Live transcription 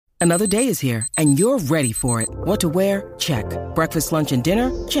Another day is here, and you're ready for it. What to wear? Check. Breakfast, lunch, and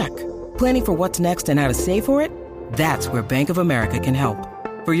dinner? Check. Planning for what's next and how to save for it? That's where Bank of America can help.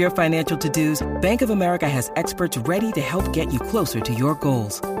 For your financial to-dos, Bank of America has experts ready to help get you closer to your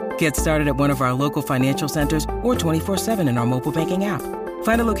goals. Get started at one of our local financial centers or 24/7 in our mobile banking app.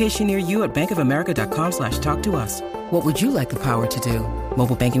 Find a location near you at bankofamerica.com/talktous. What would you like the power to do?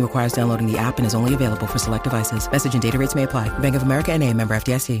 Mobile banking requires downloading the app and is only available for select devices. Message and data rates may apply. Bank of America N.A., member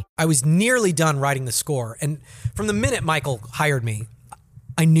FDIC. I was nearly done writing the score, and from the minute Michael hired me,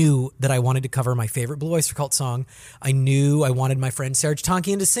 I knew that I wanted to cover my favorite Blue Oyster Cult song. I knew I wanted my friend Serge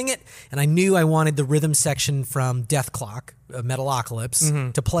Tonkian to sing it, and I knew I wanted the rhythm section from Death Clock,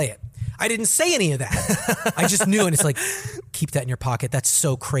 Metalocalypse, to play it. I didn't say any of that. I just knew, and it's like, keep that in your pocket. That's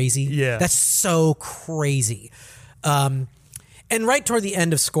so crazy. Yeah. That's so crazy. And right toward the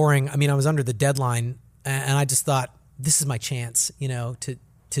end of scoring, I mean, I was under the deadline, and I just thought, this is my chance,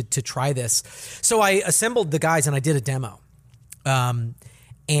 to try this. So I assembled the guys, and I did a demo.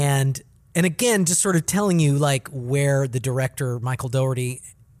 And again, just sort of telling you like where the director, Michael Dougherty,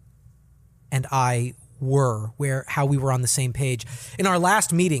 and I were, how we were on the same page. In our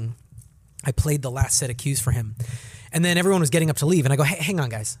last meeting, I played the last set of cues for him. And then everyone was getting up to leave. And I go, hey, hang on,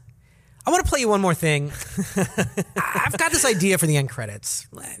 guys. I want to play you one more thing. I've got this idea for the end credits.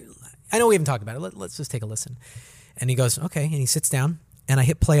 I know we haven't talked about it. Let's just take a listen. And he goes, okay. And he sits down, and I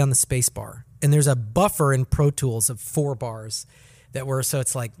hit play on the space bar. And there's a buffer in Pro Tools of 4 bars that were, so it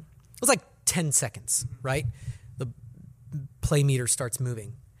was like 10 seconds, right? The play meter starts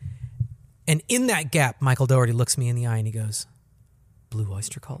moving. And in that gap, Michael Dougherty looks me in the eye and he goes, Blue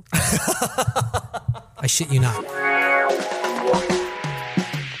Oyster Cult? I shit you not.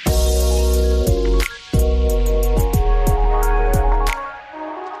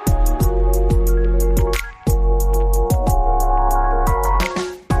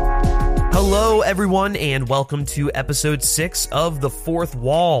 Hello, everyone, and welcome to episode 6 of The Fourth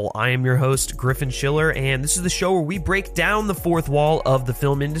Wall. I am your host, Griffin Schiller, and this is the show where we break down the fourth wall of the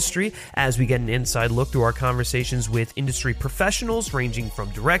film industry as we get an inside look through our conversations with industry professionals ranging from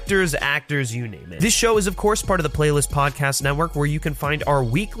directors, actors, you name it. This show is, of course, part of the Playlist Podcast Network, where you can find our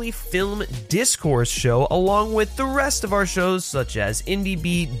weekly film discourse show along with the rest of our shows such as Indie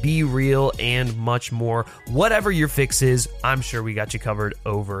Beat, Be Real, and much more. Whatever your fix is, I'm sure we got you covered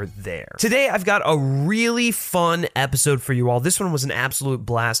over there. Today, I've got a really fun episode for you all. This one was an absolute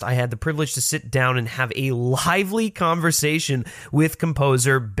blast. I had the privilege to sit down and have a lively conversation with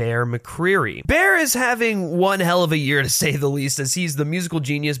composer Bear McCreary. Bear is having one hell of a year, to say the least, as he's the musical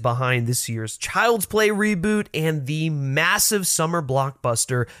genius behind this year's Child's Play reboot and the massive summer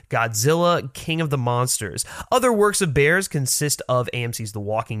blockbuster Godzilla, King of the Monsters. Other works of Bear's consist of AMC's The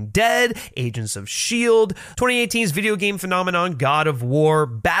Walking Dead, Agents of S.H.I.E.L.D., 2018's video game phenomenon God of War,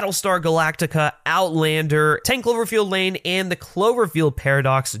 Battlestar Galactica, Outlander, 10 Cloverfield Lane, and the Cloverfield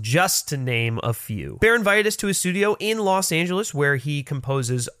Paradox, just to name a few. Bear invited us to his studio in Los Angeles, where he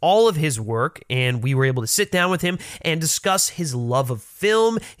composes all of his work, and we were able to sit down with him and discuss his love of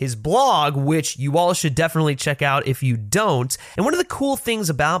film, his blog, which you all should definitely check out if you don't. And one of the cool things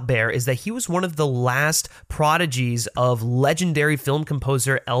about Bear is that he was one of the last prodigies of legendary film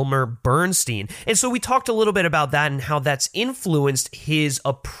composer Elmer Bernstein. And so we talked a little bit about that and how that's influenced his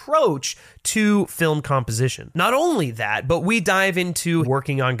approach to film composition. Not only that, but we dive into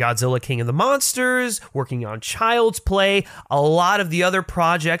working on Godzilla, King of the Monsters, working on Child's Play, a lot of the other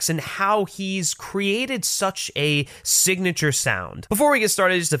projects, and how he's created such a signature sound. Before we get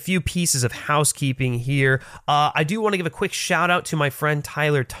started, just a few pieces of housekeeping here. I do want to give a quick shout out to my friend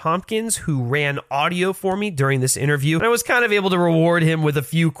Tyler Tompkins, who ran audio for me during this interview. And I was kind of able to reward him with a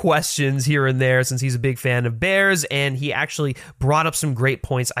few questions here and there, since he's a big fan of Bears, and he actually brought up some great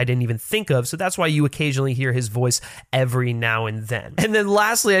points I didn't even think of, so that's why you occasionally hear his voice every now and then. And then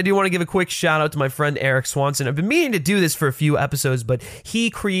lastly, I do want to give a quick shout out to my friend Eric Swanson. I've been meaning to do this for a few episodes, but he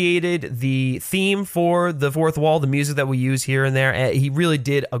created the theme for The Fourth Wall, the music that we use here and there. He really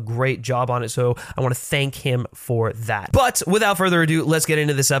did a great job on it, so I want to thank him for that. But without further ado, let's get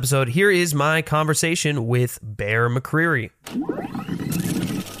into this episode. Here is my conversation with Bear McCreary.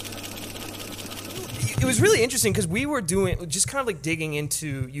 It was really interesting because we were doing, just kind of like digging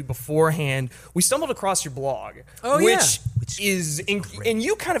into you beforehand. We stumbled across your blog, which is, and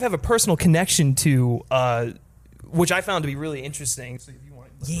you kind of have a personal connection to, which I found to be really interesting. So if you want,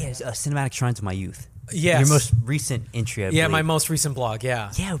 Cinematic Shrines of My Youth. Yes. Your most recent entry, I believe. My most recent blog,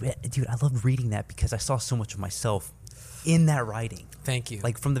 yeah. Yeah, dude, I loved reading that because I saw so much of myself in that writing. Thank you.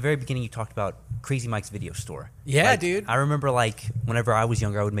 Like, from the very beginning, you talked about Crazy Mike's video store. Yeah, like, dude. I remember, like, whenever I was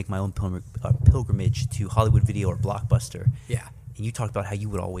younger, I would make my own pilgrimage to Hollywood Video or Blockbuster. Yeah. and you talked about how you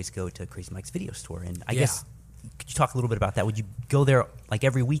would always go to Crazy Mike's video store, and I guess. Could you talk a little bit about that? Would you go there like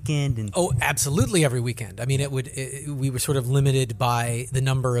every weekend? And Oh, absolutely every weekend. I mean, we were sort of limited by the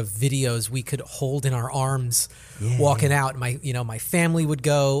number of videos we could hold in our arms walking out. My family would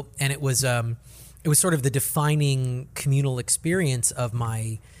go, and it was sort of the defining communal experience of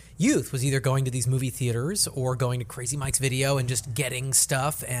my youth, was either going to these movie theaters or going to Crazy Mike's video and just getting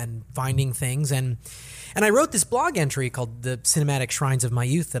stuff and finding things. And I wrote this blog entry called The Cinematic Shrines of My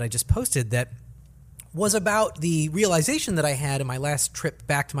Youth that I just posted that was about the realization that I had in my last trip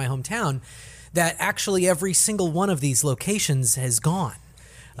back to my hometown that actually every single one of these locations has gone.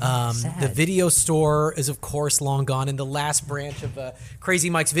 The video store is, of course, long gone, and the last branch of Crazy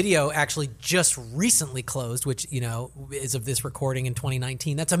Mike's Video actually just recently closed, which, is of this recording in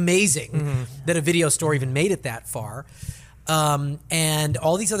 2019. That's amazing that a video store even made it that far. And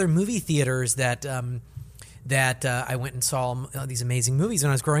all these other movie theaters that I went and saw these amazing movies when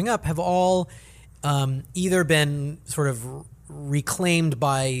I was growing up have all either been sort of reclaimed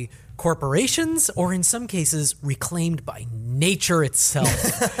by corporations or in some cases reclaimed by nature itself,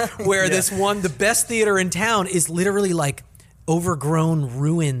 where the best theater in town is literally like overgrown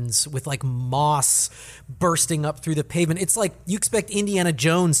ruins with like moss bursting up through the pavement. It's like you expect Indiana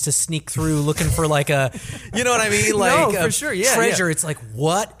Jones to sneak through looking for like a, you know what I mean? Like no, for sure. Yeah, treasure. Yeah. It's like,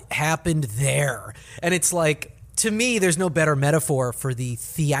 what happened there? And it's like, to me, there's no better metaphor for the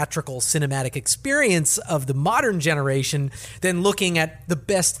theatrical cinematic experience of the modern generation than looking at the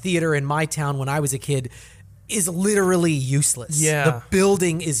best theater in my town when I was a kid is literally useless. Yeah. The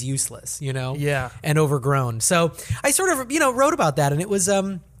building is useless, Yeah. and overgrown. So I sort of, wrote about that, and it was,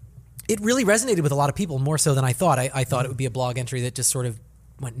 it really resonated with a lot of people, more so than I thought. I thought it would be a blog entry that just sort of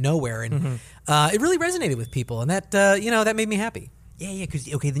went nowhere, and it really resonated with people, and that, that made me happy. Yeah, because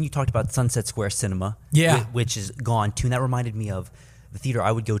then you talked about Sunset Square Cinema, which is gone too, and that reminded me of the theater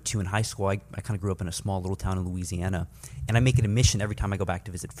I would go to in high school. I kind of grew up in a small little town in Louisiana, and I make it a mission every time I go back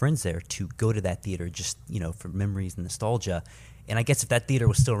to visit friends there to go to that theater, just for memories and nostalgia. And I guess if that theater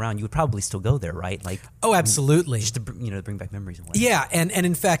was still around, you would probably still go there, right? Like, oh, absolutely, just to bring back memories and whatnot. Yeah, and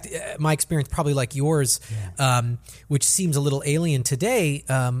in fact, my experience probably like yours, which seems a little alien today.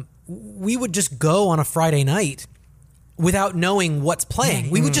 We would just go on a Friday night without knowing what's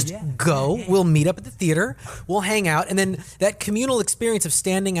playing. We would just go, we'll meet up at the theater, we'll hang out, and then that communal experience of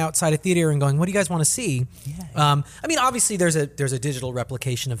standing outside a theater and going, what do you guys want to see? I mean, obviously there's a digital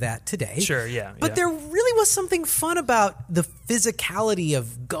replication of that today. Sure, yeah. But there really was something fun about the physicality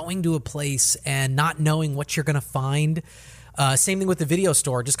of going to a place and not knowing what you're going to find. Same thing with the video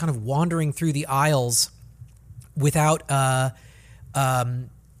store, just kind of wandering through the aisles without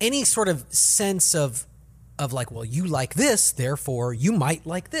any sort of sense of like, well, you like this, therefore you might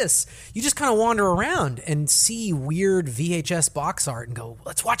like this. You just kind of wander around and see weird VHS box art and go,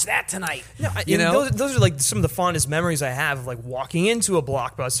 let's watch that tonight. No, those are like some of the fondest memories I have of like walking into a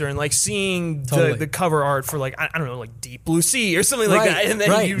Blockbuster and like seeing the cover art for like, I don't know, like Deep Blue Sea or something like that. And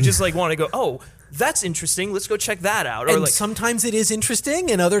then you just like want to go, oh, that's interesting. Let's go check that out. Or and like, sometimes it is interesting,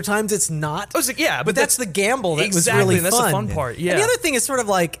 and other times it's not. I was like, yeah, but that's the gamble. That was exactly, really fun. That's the fun part. Yeah. And the other thing is sort of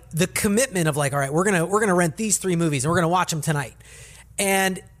like the commitment of like, all right, we're gonna rent these 3 movies and we're gonna watch them tonight.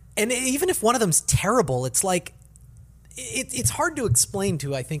 And even if one of them's terrible, it's like it's hard to explain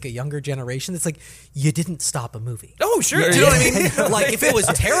to, I think, a younger generation. It's like, you didn't stop a movie. Oh, sure. Do you know what I mean? Like, if it was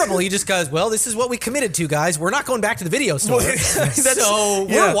terrible, you just goes, well, this is what we committed to, guys. We're not going back to the video store. So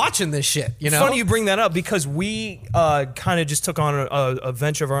we're watching this shit, It's funny you bring that up because we kind of just took on a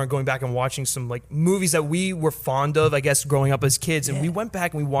venture of our own, going back and watching some like movies that we were fond of, I guess, growing up as kids. And we went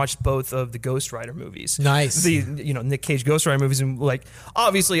back and we watched both of the Ghost Rider movies. Nice. The Nick Cage Ghost Rider movies. And like,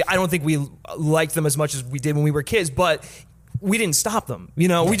 obviously, I don't think we liked them as much as we did when we were kids, but we didn't stop them. We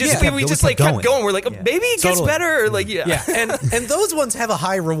just kept going. We're like, maybe it gets better. Or like, and those ones have a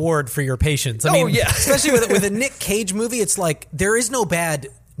high reward for your patience. I mean, especially with a Nick Cage movie, it's like there is no bad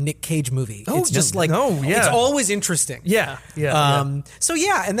Nick Cage movie. It's just like it's always interesting. So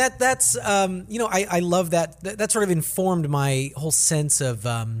and that's I love that. That sort of informed my whole sense of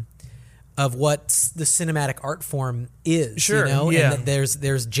what the cinematic art form is, and that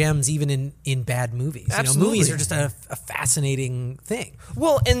there's gems even in bad movies. Absolutely. Movies are just a fascinating thing.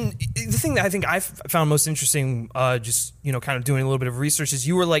 Well, and the thing that I think I've found most interesting, just kind of doing a little bit of research, is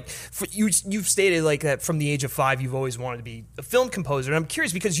you were like, you've stated like that from the age of 5 you've always wanted to be a film composer. And I'm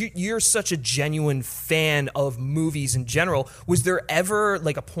curious because you're such a genuine fan of movies in general. Was there ever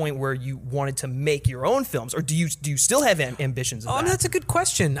like a point where you wanted to make your own films, or do you still have ambitions of that? That's a good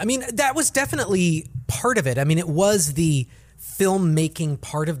question. I mean, that was definitely part of it. I mean, it was the filmmaking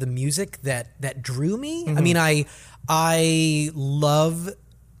part of the music that drew me. I mean, when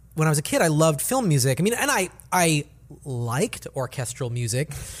I was a kid, I loved film music. I mean, and I liked orchestral music,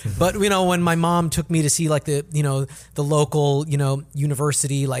 but when my mom took me to see like the local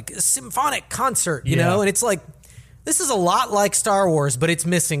university like symphonic concert, and it's like, this is a lot like Star Wars, but it's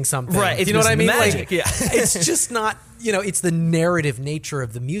missing something. Right. Do you know what I mean? Magic, like, it's just not, it's the narrative nature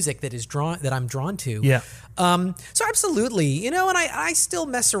of the music that I'm drawn to. Yeah. So absolutely, and I still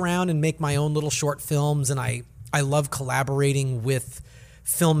mess around and make my own little short films, and I love collaborating with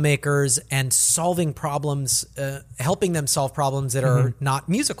filmmakers and solving problems, helping them solve problems that are not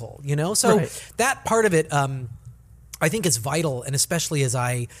musical, So Right. that part of it, I think is vital, and especially as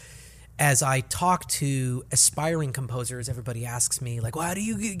I talk to aspiring composers, everybody asks me like, well, how do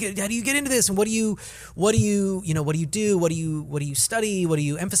you get into this, and what do you do, what do you study, what do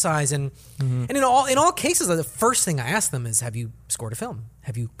you emphasize, and in all cases, the first thing I ask them is, have you scored a film?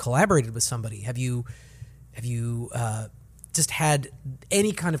 Have you collaborated with somebody? Have you just had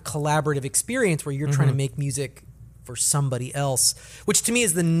any kind of collaborative experience where you're trying to make music for somebody else? Which to me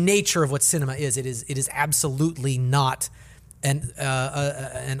is the nature of what cinema is. It is absolutely not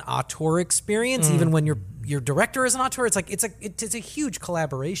an auteur experience. Even when your director is an auteur, it's like it's a huge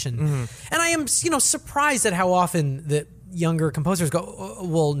collaboration. And I am surprised at how often that younger composers go, oh,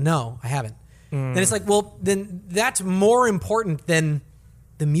 well, no, I haven't. Then it's like, well, then that's more important than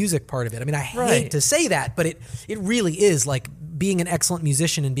the music part of it. I mean, I hate to say that, but it really is like being an excellent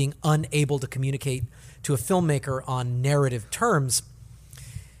musician and being unable to communicate to a filmmaker on narrative terms.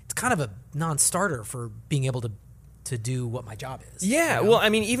 It's kind of a non-starter for being able to do what my job is. Yeah, well, I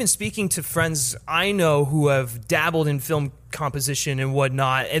mean, even speaking to friends I know who have dabbled in film composition and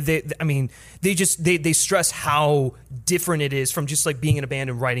whatnot, they stress how different it is from just like being in a band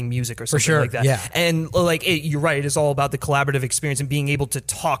and writing music or something like that. Yeah. And like you're right, it is all about the collaborative experience, and being able to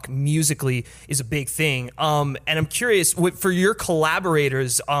talk musically is a big thing. And I'm curious, for your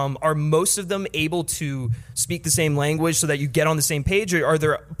collaborators, are most of them able to speak the same language so that you get on the same page, or are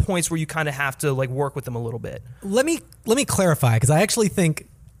there points where you kind of have to like work with them a little bit? Let me clarify, because I actually think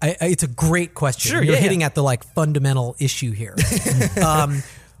it's a great question. Sure, You're hitting at the like fundamental issue here.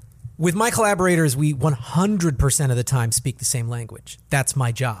 With my collaborators, we 100% of the time speak the same language. That's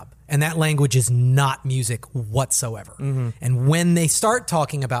my job. And that language is not music whatsoever. And when they start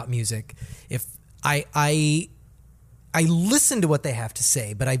talking about music, if I listen to what they have to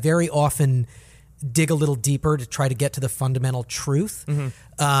say, but I very often dig a little deeper to try to get to the fundamental truth.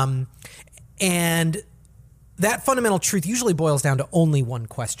 And that fundamental truth usually boils down to only one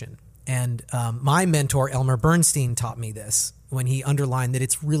question. And my mentor, Elmer Bernstein, taught me this when he underlined that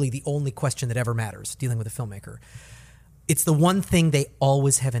it's really the only question that ever matters dealing with a filmmaker. It's the one thing they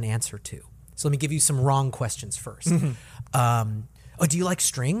always have an answer to. So let me give you some wrong questions first. Do you like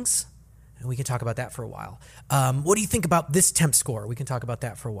strings? And we can talk about that for a while. What do you think about this temp score? We can talk about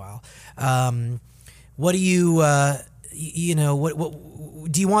that for a while. What do you... what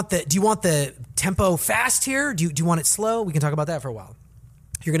do you want the tempo fast here? Do you want it slow? We can talk about that for a while.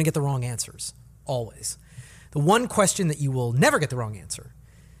 You're going to get the wrong answers, always. The one question that you will never get the wrong answer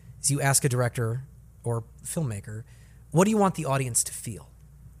is you ask a director or filmmaker, what do you want the audience to feel?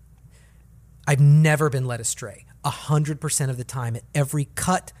 I've never been led astray. 100% of the time, at every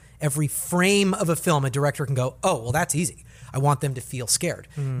cut, every frame of a film, a director can go, oh, well, that's easy. I want them to feel scared.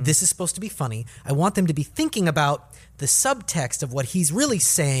 This is supposed to be funny. I want them to be thinking about the subtext of what he's really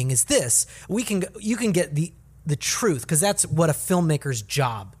saying is this. You can get the truth, because that's what a filmmaker's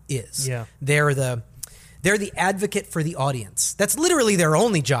job is. Yeah. They're the advocate for the audience. That's literally their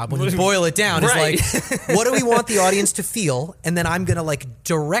only job when you boil it down. Right. Is like, what do we want the audience to feel? And then I'm going to like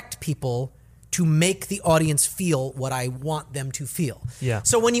direct people to make the audience feel what I want them to feel. Yeah.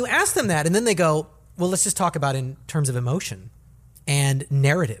 So when you ask them that, and then they go, well, let's just talk about in terms of emotion and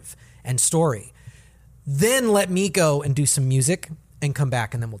narrative and story. Then let me go and do some music and come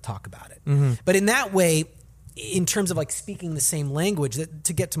back, and then we'll talk about it. But in that way, in terms of like speaking the same language,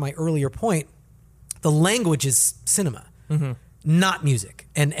 to get to my earlier point, the language is cinema, not music.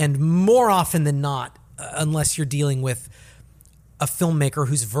 And more often than not, unless you're dealing with a filmmaker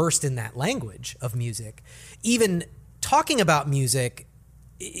who's versed in that language of music, even talking about music,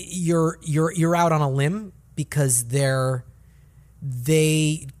 you're out on a limb, because they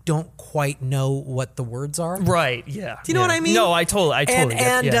don't quite know what the words are. Right. Yeah. Do you know what I mean? No, I totally get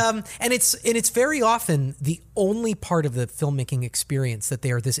it. And it's very often the only part of the filmmaking experience that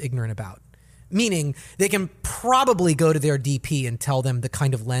they are this ignorant about. Meaning they can probably go to their DP and tell them the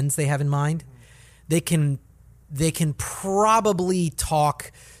kind of lens they have in mind. They can probably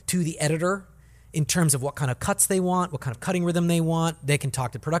talk to the editor in terms of what kind of cuts they want, what kind of cutting rhythm they want. They can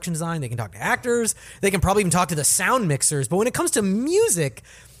talk to production design. They can talk to actors. They can probably even talk to the sound mixers. But when it comes to music,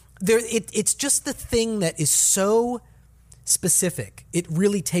 it's just the thing that is so specific. It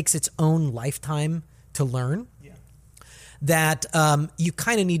really takes its own lifetime to learn. That you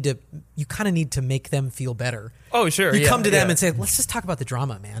kind of need to make them feel better. Oh, sure. You come to them and say, let's just talk about the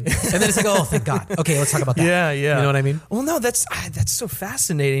drama, man. And then it's like, oh, thank God. Okay, let's talk about that. Yeah. You know what I mean? Well, no, that's so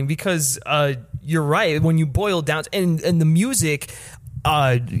fascinating because you're right. When you boil down and the music,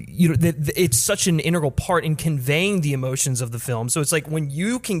 it's such an integral part in conveying the emotions of the film. So it's like when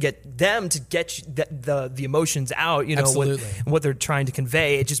you can get them to get the emotions out, what they're trying to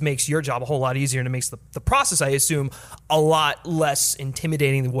convey, it just makes your job a whole lot easier, and it makes the process, I assume, a lot less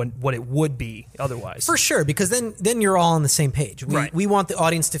intimidating than what it would be otherwise. For sure, because then you're all on the same page. We want the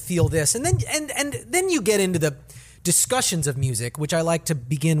audience to feel this, and then you get into the discussions of music, which I like to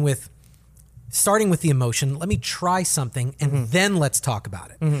begin with. Starting with the emotion, let me try something, and then let's talk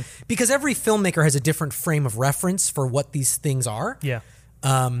about it. Because every filmmaker has a different frame of reference for what these things are. Yeah.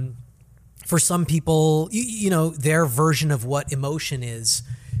 For some people, their version of what emotion is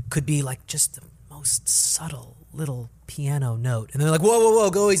could be like just the most subtle little piano note. And they're like, whoa,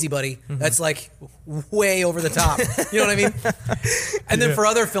 go easy, buddy. That's like way over the top. You know what I mean? And then for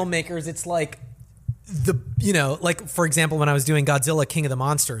other filmmakers, it's like, like for example, when I was doing Godzilla, King of the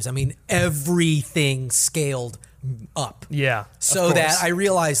Monsters, I mean, everything scaled up. Yeah. So that I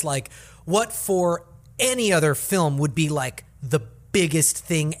realized like what for any other film would be like the biggest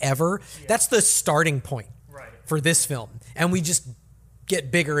thing ever. Yeah. That's the starting point for this film. And we just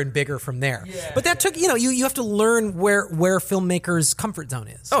get bigger and bigger from there. Yeah, but that took, you have to learn where filmmakers' comfort zone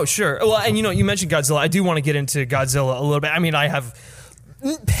is. Oh, sure. Well, and you mentioned Godzilla. I do want to get into Godzilla a little bit. I mean, I have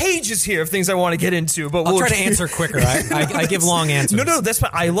pages here of things I want to get into, but I'll try to answer quicker. I give long answers. No, that's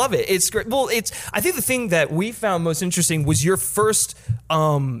fine. I love it. It's great. Well, I think the thing that we found most interesting was your first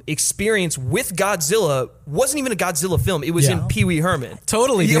experience with Godzilla wasn't even a Godzilla film. It was in Pee Wee Herman.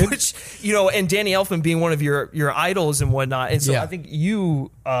 Totally, dude. Which, and Danny Elfman being one of your idols and whatnot. And so I think you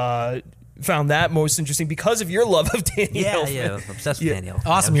found that most interesting because of your love of Danny Elfman. Yeah, obsessed with Danny Elfman.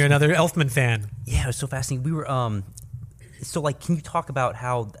 Awesome, you're another Elfman fan. Yeah, it was so fascinating. We were so, like, can you talk about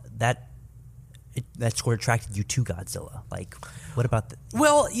how that score attracted you to Godzilla? Like, what about the...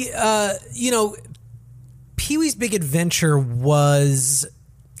 Well, Pee-wee's Big Adventure was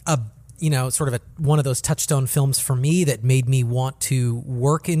sort of one of those touchstone films for me that made me want to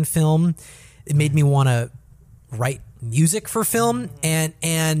work in film. It made me want to write music for film, and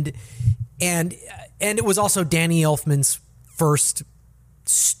it was also Danny Elfman's first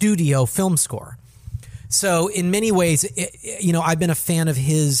studio film score. So in many ways, I've been a fan of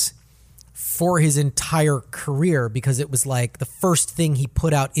his for his entire career because it was like the first thing he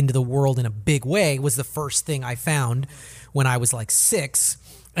put out into the world in a big way was the first thing I found when I was like 6.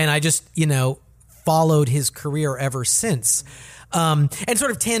 And I just, followed his career ever since. And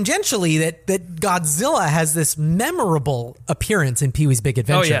sort of tangentially that Godzilla has this memorable appearance in Pee-wee's Big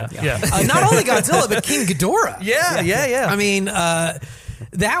Adventure. Oh, yeah. Not only Godzilla, but King Ghidorah. Yeah. I mean...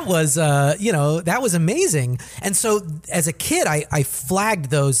 that was amazing. And so as a kid, I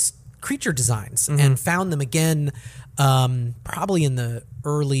flagged those creature designs and found them again, probably in the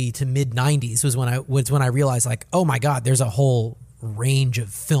early to mid 90s was when I realized like, oh my God, there's a whole range of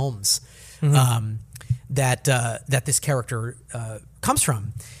films, that this character, comes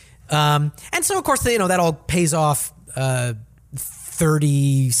from. And so of course, that all pays off,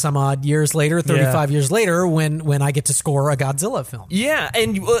 30 some odd years later, 35 years later, when I get to score a Godzilla film. Yeah,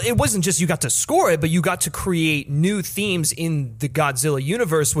 and it wasn't just you got to score it, but you got to create new themes in the Godzilla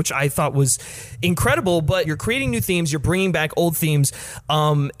universe, which I thought was incredible. But you're creating new themes, you're bringing back old themes,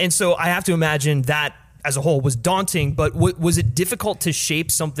 and so I have to imagine that as a whole was daunting. But was it difficult to shape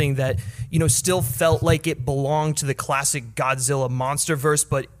something that still felt like it belonged to the classic Godzilla monsterverse,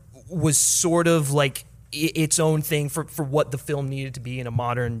 but was sort of like its own thing for what the film needed to be in a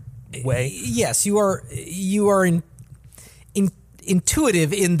modern way? Yes, you are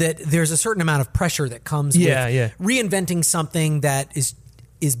intuitive in that there's a certain amount of pressure that comes with reinventing something that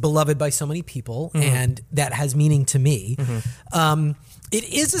is beloved by so many people and that has meaning to me. It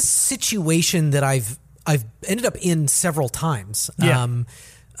is a situation that I've ended up in several times.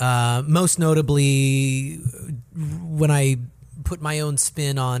 Most notably when I put my own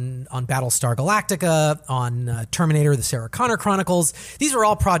spin on Battlestar Galactica, on Terminator, the Sarah Connor Chronicles. These are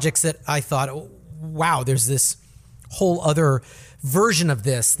all projects that I thought, oh, wow, there's this whole other version of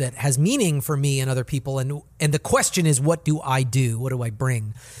this that has meaning for me and other people. And the question is, what do I do? What do I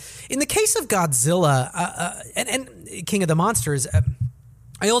bring? In the case of Godzilla and King of the Monsters,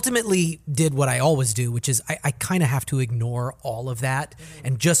 I ultimately did what I always do, which is I kind of have to ignore all of that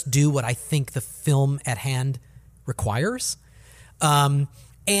and just do what I think the film at hand requires. And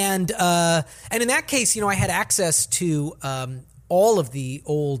in that case, I had access to all of the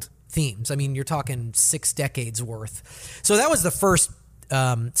old themes. I mean, you're talking 6 decades worth. So that was the first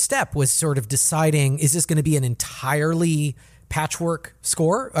step, was sort of deciding, is this going to be an entirely patchwork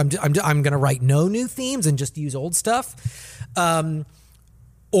score? I'm going to write no new themes and just use old stuff.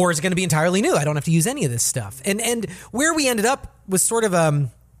 Or is it going to be entirely new? I don't have to use any of this stuff. And where we ended up was sort of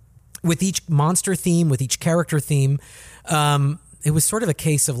with each monster theme, with each character theme, it was sort of a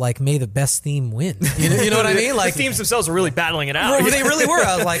case of like, may the best theme win. You know what I mean? Like, the themes themselves were really battling it out. They really were.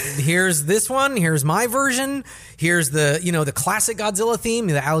 I was like, here's this one. Here's my version. Here's the classic Godzilla theme,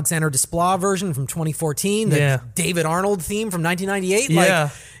 the Alexander Desplat version from 2014, the David Arnold theme from 1998. Yeah.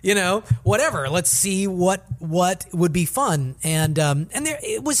 Like, whatever. Let's see what would be fun. And there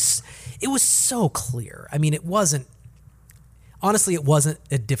it was so clear. I mean, it wasn't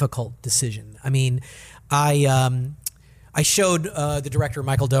a difficult decision. I mean, I showed the director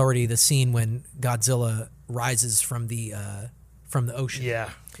Michael Dougherty the scene when Godzilla rises from the ocean. Yeah.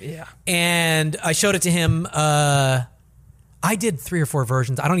 And I showed it to him. I did 3 or 4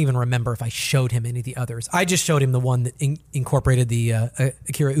 versions. I don't even remember if I showed him any of the others. I just showed him the one that incorporated the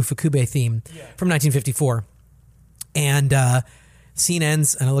Akira Ufukube theme from 1954. And scene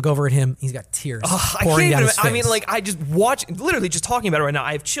ends, and I look over at him. He's got tears pouring down his face. I mean, like, I just literally just talking about it right now,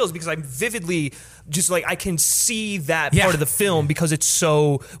 I have chills because I'm vividly just like, I can see that part of the film because it's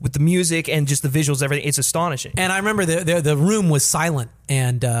so, with the music and just the visuals, everything, it's astonishing. And I remember the room was silent,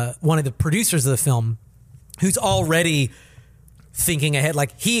 and one of the producers of the film, who's already thinking ahead,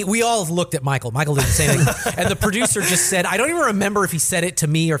 like we all looked at Michael. Michael didn't say anything. And the producer just said, I don't even remember if he said it to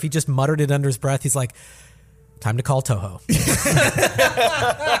me or if he just muttered it under his breath. He's like, time to call Toho.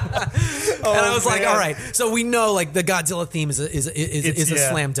 And I was like, all right. So we know, like, the Godzilla theme is a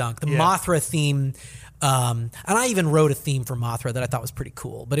slam dunk. The Mothra theme, and I even wrote a theme for Mothra that I thought was pretty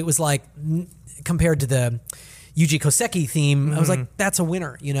cool. But it was like, compared to the Yuji Koseki theme, I was like, that's a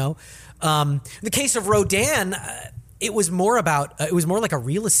winner, In the case of Rodan, it was more like a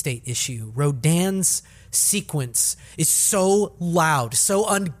real estate issue. Rodan's sequence is so loud, so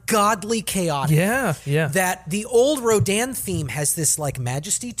ungodly chaotic. Yeah. That the old Rodan theme has this like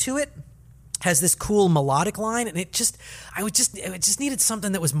majesty to it, has this cool melodic line, and it just needed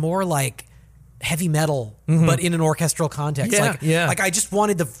something that was more like heavy metal, but in an orchestral context. Like I just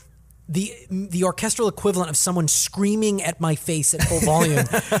wanted the orchestral equivalent of someone screaming at my face at full volume.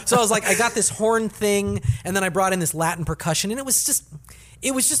 So I was like, I got this horn thing, and then I brought in this Latin percussion, and it was just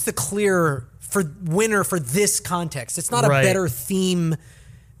the clear winner for this context. It's not a better theme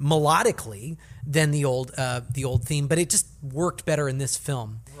melodically than the old theme, but it just worked better in this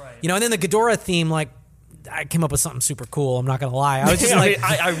film. Right. And then the Ghidorah theme, like, I came up with something super cool. I'm not gonna lie. I was just like,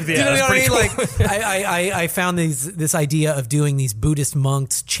 you know what I mean? Cool. Like, I found this idea of doing these Buddhist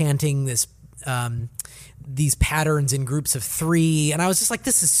monks chanting these patterns in groups of 3, and I was just like,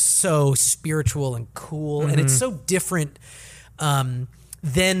 this is so spiritual and cool, and it's so different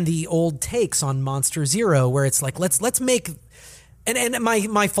than the old takes on Monster Zero, where it's like, let's make, and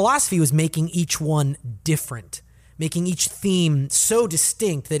my philosophy was making each one different, making each theme so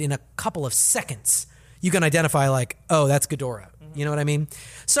distinct that in a couple of seconds you can identify, like, oh, that's Ghidorah. You know what I mean?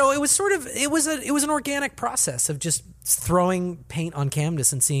 So it was an organic process of just throwing paint on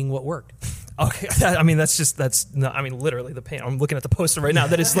canvas and seeing what worked. Okay, literally the paint. I'm looking at the poster right now.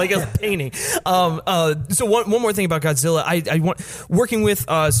 That is like a painting. So one more thing about Godzilla. I want, working with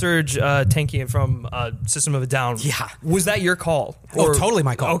Serge Tankian from System of a Down. Yeah, was that your call? Totally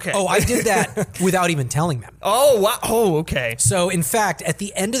my call. Okay. Oh, I did that without even telling them. Oh, wow. Oh, okay. So in fact, at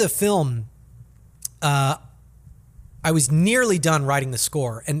the end of the film, I was nearly done writing the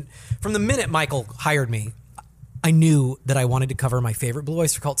score, and from the minute Michael hired me, I knew that I wanted to cover my favorite Blue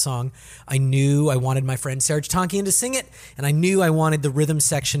Oyster Cult song. I knew I wanted my friend Serge Tankian to sing it, and I knew I wanted the rhythm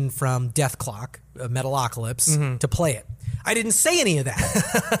section from Death Clock, Metalocalypse, to play it. I didn't say any of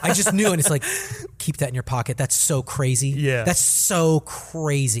that. I just knew, and it's like, keep that in your pocket. That's so crazy. Yeah. That's so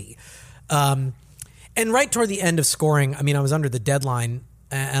crazy. And right toward the end of scoring, I mean, I was under the deadline,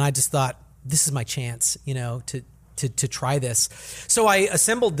 and I just thought, this is my chance, to try this. So I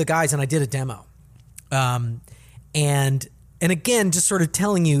assembled the guys, and I did a demo. And again, just sort of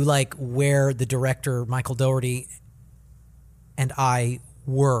telling you, like, where the director Michael Dougherty and I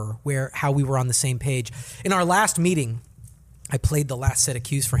were, how we were on the same page. In our last meeting, I played the last set of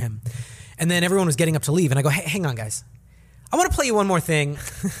cues for him, and then everyone was getting up to leave, and I go, hey, hang on, guys, I want to play you one more thing.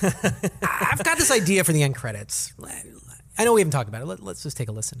 I've got this idea for the end credits. I know we haven't talked about it. Let's just take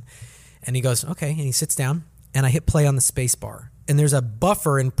a listen. And he goes, okay. And he sits down, and I hit play on the space bar. And there's a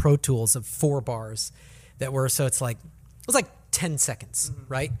buffer in Pro Tools of 4 bars that were, so it was like 10 seconds,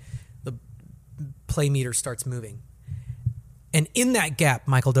 right? The play meter starts moving. And in that gap,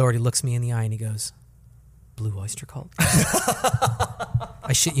 Michael Dougherty looks me in the eye and he goes, Blue Oyster Cult?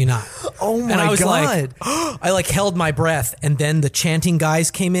 I shit you not. Oh my and I was God. I held my breath, and then the chanting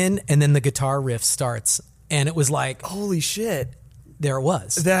guys came in, and then the guitar riff starts. And it was like, holy shit. There it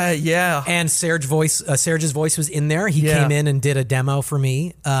was. Yeah. And Serge's voice was in there. He came in and did a demo for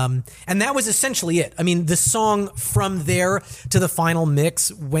me. And that was essentially it. I mean, the song from there to the final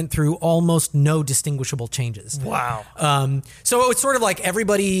mix went through almost no distinguishable changes. Wow. So it was sort of like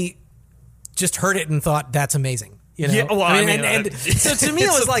everybody just heard it and thought, that's amazing. You know? Yeah, well, and so to me, it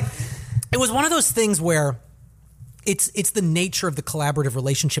was like, it was one of those things where it's the nature of the collaborative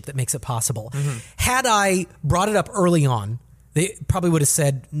relationship that makes it possible. Mm-hmm. Had I brought it up early on, they probably would have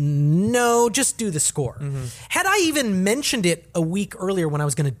said, no, just do the score. Mm-hmm. Had I even mentioned it a week earlier when I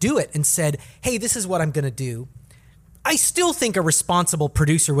was going to do it and said, hey, this is what I'm going to do, I still think a responsible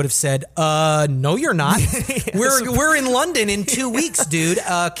producer would have said, no, you're not. We're in London in 2 weeks, dude.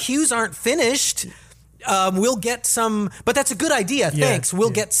 Cues aren't finished. We'll get some, but that's a good idea. Thanks. We'll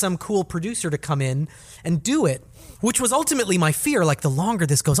get some cool producer to come in and do it. Which was ultimately my fear. Like, the longer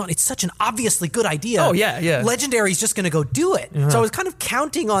this goes on, it's such an obviously good idea. Oh, yeah. Legendary's just going to go do it. So I was kind of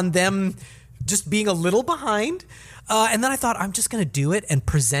counting on them just being a little behind. And then I thought, I'm just going to do it and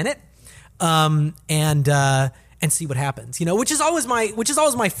present it and see what happens. You know, which is always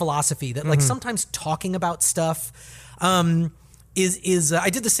my philosophy, that like sometimes talking about stuff is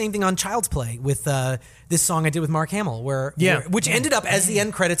I did the same thing on Child's Play with this song I did with Mark Hamill, which ended up as the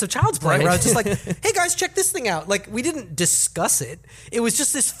end credits of Child's Play, where I was just like, hey guys, check this thing out. Like, we didn't discuss it. It was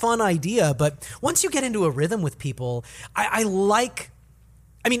just this fun idea. But once you get into a rhythm with people, I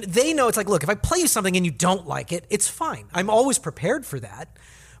mean, they know it's like, look, if I play you something and you don't like it, it's fine. I'm always prepared for that.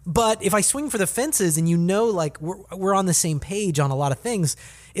 But if I swing for the fences and you know, like, we're on the same page on a lot of things,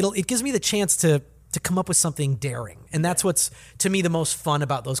 it gives me the chance to come up with something daring. And that's what's, to me, the most fun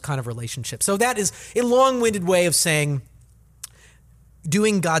about those kind of relationships. So that is a long-winded way of saying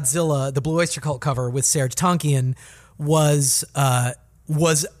doing Godzilla, the Blue Oyster Cult cover with Serge Tankian was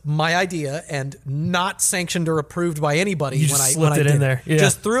my idea and not sanctioned or approved by anybody. You just slipped it in there. Yeah.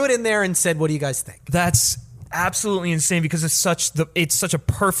 Just threw it in there and said, what do you guys think? That's absolutely insane, because it's such a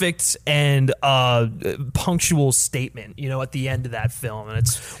perfect and punctual statement, you know, at the end of that film. And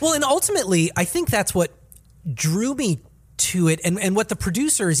and ultimately, I think that's what drew me to it, and what the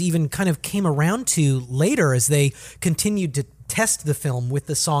producers even kind of came around to later as they continued to test the film with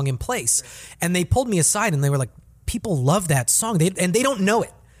the song in place. And they pulled me aside and they were like, people love that song, and they don't know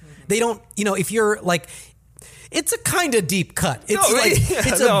it. They don't, you know, if you're like, it's a kind of deep cut.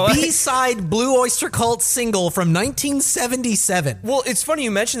 It's a B-side Blue Oyster Cult single from 1977. Well, it's funny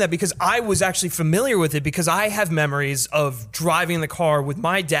you mentioned that, because I was actually familiar with it, because I have memories of driving in the car with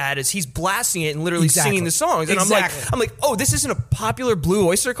my dad as he's blasting it and literally singing the songs. And I'm like, oh, this isn't a popular Blue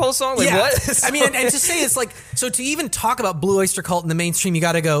Oyster Cult song? Like, what? I mean, and to say it's like, so to even talk about Blue Oyster Cult in the mainstream, you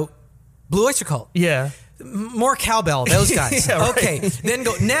got to go, Blue Oyster Cult. Yeah. More cowbell, those guys. Right. Okay, then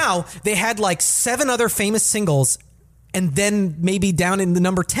go. Now they had like 7 other famous singles, and then maybe down in the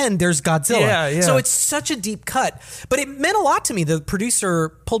number 10, there's Godzilla. Yeah. So it's such a deep cut, but it meant a lot to me. The producer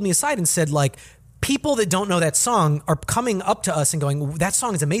pulled me aside and said, like, people that don't know that song are coming up to us and going, that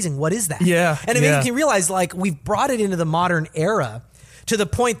song is amazing. What is that? Yeah. And it made me realize, like, we've brought it into the modern era to the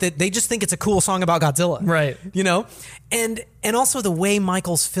point that they just think it's a cool song about Godzilla. Right. You know? And also the way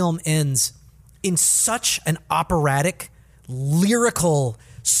Michael's film ends in such an operatic, lyrical,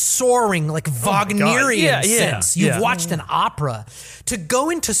 soaring, like Wagnerian sense. You've watched an opera. To go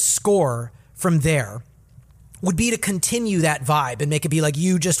into score from there would be to continue that vibe and make it be like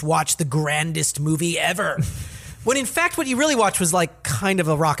you just watched the grandest movie ever. When in fact, what you really watched was like kind of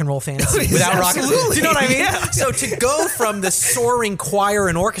a rock and roll fantasy without rock and roll. Do you know what I mean? Yeah. So to go from the soaring choir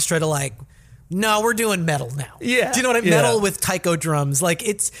and orchestra to like, no, we're doing metal now. Yeah. Do you know what I mean? Metal with taiko drums. Like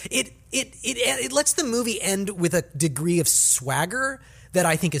it lets the movie end with a degree of swagger that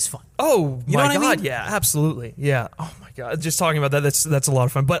I think is fun. Oh, you know my God. I mean? Yeah, absolutely. Yeah. Oh my God. Just talking about that, that's a lot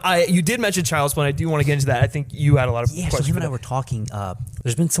of fun. But you did mention Child's Play. I do want to get into that. I think you had a lot of questions. So you and I were talking,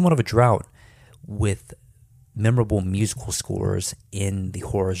 there's been somewhat of a drought with memorable musical scores in the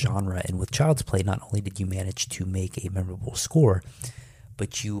horror genre. And with Child's Play, not only did you manage to make a memorable score,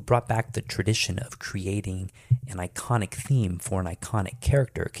 but you brought back the tradition of creating an iconic theme for an iconic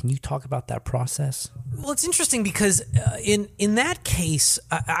character. Can you talk about that process? Well, it's interesting because in that case,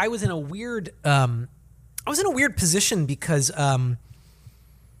 I was in a weird I was in a weird position because I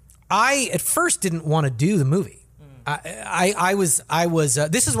at first didn't want to do the movie. I was.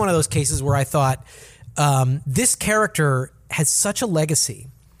 This is one of those cases where I thought this character has such a legacy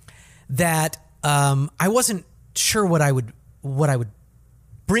that I wasn't sure what I would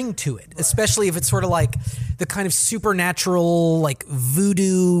bring to it, especially if it's sort of like the kind of supernatural, like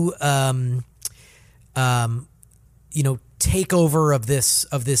voodoo, takeover of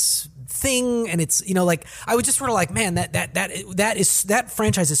this thing. And it's, like, I was just sort of like, man, that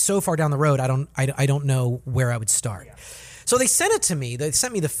franchise is so far down the road. I don't know where I would start. Yeah. So they sent it to me. They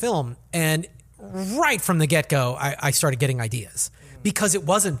sent me the film, and right from the get-go, I started getting ideas because it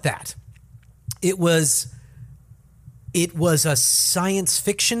wasn't that. It was a science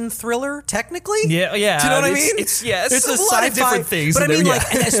fiction thriller, technically. Yeah. Do you know what I mean? It's a lot of different things. But I mean,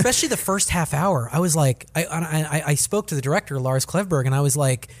 and especially the first half hour, I was like, I spoke to the director, Lars Klevberg, and I was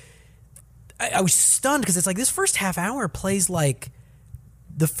like, I was stunned because it's like this first half hour plays like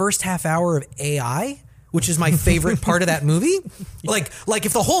the first half hour of AI, which is my favorite part of that movie. Like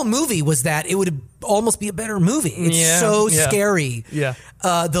if the whole movie was that, it would almost be a better movie. It's so scary. Yeah.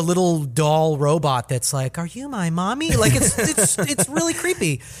 The little doll robot that's like, "Are you my mommy?" Like it's really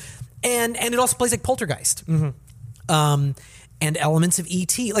creepy, and it also plays like Poltergeist, and elements of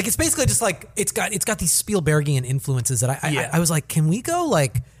E.T. Like it's basically just like it's got these Spielbergian influences that I was like, can we go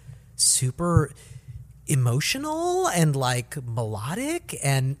like super emotional and like melodic?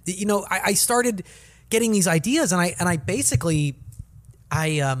 And I started getting these ideas, and I basically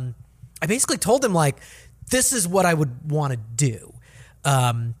told them, like, this is what I would want to do,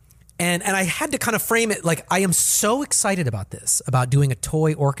 and I had to kind of frame it like, I am so excited about doing a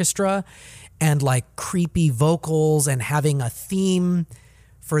toy orchestra and like creepy vocals and having a theme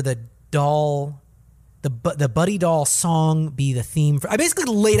for the doll, the Buddy Doll song be the theme. I basically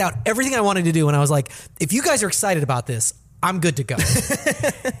laid out everything I wanted to do, and I was like, if you guys are excited about this, I'm good to go.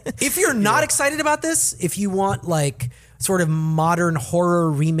 If you're not excited about this, if you want like sort of modern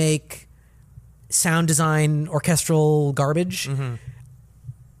horror remake, sound design, orchestral garbage,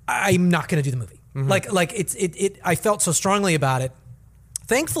 I'm not going to do the movie. Like it. I felt so strongly about it.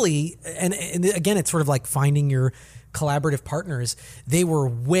 Thankfully, and again, it's sort of like finding your collaborative partners. They were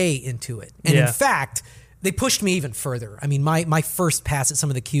way into it, and in fact, they pushed me even further. I mean, my first pass at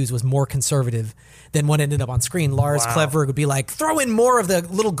some of the cues was more conservative than what ended up on screen. Lars Klevberg would be like, throw in more of the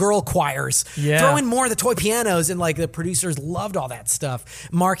little girl choirs, throw in more of the toy pianos, and like the producers loved all that stuff.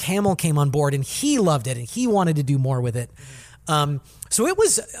 Mark Hamill came on board, and he loved it, and he wanted to do more with it. So it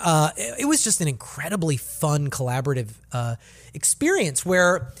was just an incredibly fun collaborative experience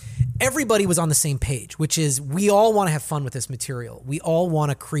where everybody was on the same page, which is we all want to have fun with this material. We all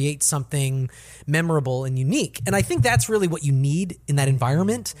want to create something memorable and unique. And I think that's really what you need in that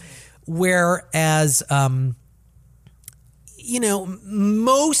environment. Whereas, most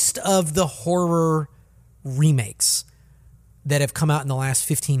of the horror remakes that have come out in the last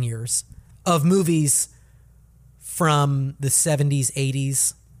 15 years of movies from the 70s,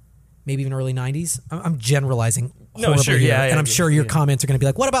 80s, maybe even early 90s. I'm generalizing horribly here, and I'm sure your comments are going to be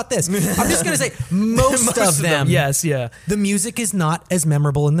like, what about this? I'm just going to say most of them. Yes, yeah. The music is not as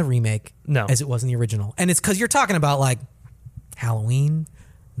memorable in the remake as it was in the original. And it's because you're talking about like Halloween,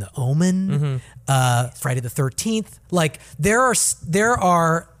 The Omen, Friday the 13th. Like there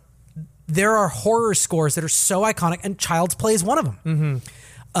are horror scores that are so iconic, and Child's Play is one of them.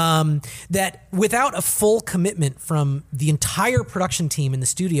 That without a full commitment from the entire production team in the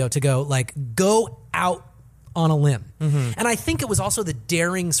studio to go out on a limb. And I think it was also the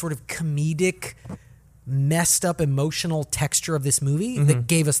daring sort of comedic, messed up emotional texture of this movie that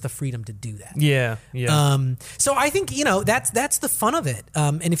gave us the freedom to do that. Yeah. So I think, that's the fun of it.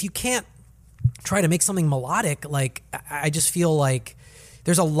 And if you can't try to make something melodic, like I just feel like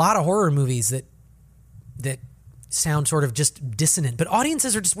there's a lot of horror movies that sound sort of just dissonant, but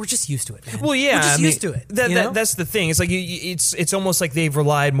audiences we're just used to it, man. Well, yeah, we're just used to it. That's the thing. It's like it's almost like they've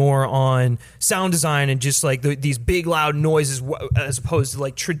relied more on sound design and just like these big loud noises as opposed to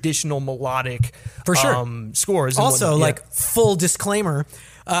like traditional melodic for sure scores. Also, like full disclaimer,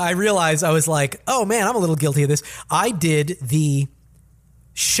 I realized I was like, oh man, I'm a little guilty of this. I did the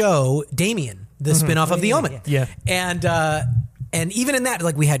show Damien, the spinoff of The Omen, and even in that,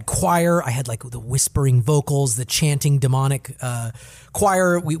 like we had choir, I had like the whispering vocals, the chanting demonic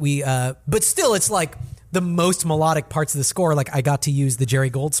choir. But still, it's like the most melodic parts of the score. Like I got to use the Jerry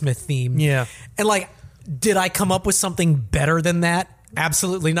Goldsmith theme. Yeah. And like, did I come up with something better than that?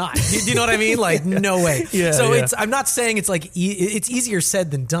 Absolutely not. Do you know what I mean? Like, no way. I'm not saying it's like it's easier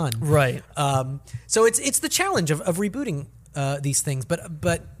said than done. Right. So it's the challenge of rebooting these things,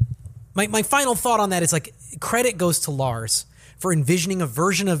 but my final thought on that is like credit goes to Lars for envisioning a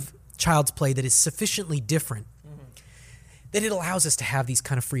version of Child's Play that is sufficiently different that it allows us to have these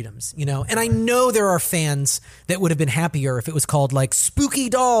kind of freedoms, you know? And I know there are fans that would have been happier if it was called like Spooky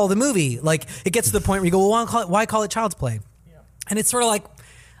Doll, the movie. Like it gets to the point where you go, well, why call it Child's Play? Yeah. And it's sort of like,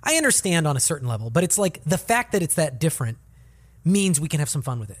 I understand on a certain level, but it's like the fact that it's that different means we can have some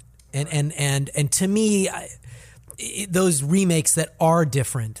fun with it. And to me, those remakes that are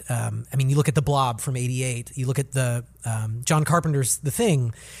different, I mean, you look at The Blob from '88, you look at the John Carpenter's The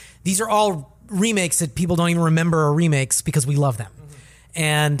Thing, these are all remakes that people don't even remember are remakes because we love them.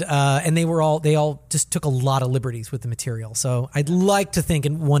 And they all just took a lot of liberties with the material. So I'd like to think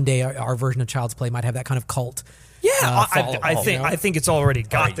in one day our version of Child's Play might have that kind of cult. Yeah, I think it's already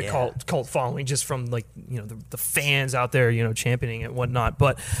got the cult following just from like, you know, the fans out there, you know, championing it and whatnot.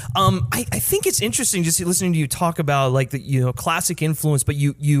 But I think it's interesting just listening to you talk about like the, you know, classic influence, but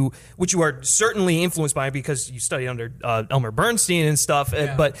which you are certainly influenced by because you studied under Elmer Bernstein and stuff.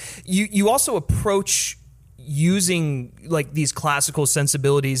 Yeah. But you also approach using like these classical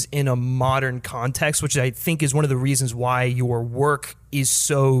sensibilities in a modern context, which I think is one of the reasons why your work is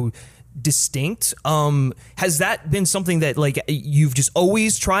so distinct. Has that been something that like you've just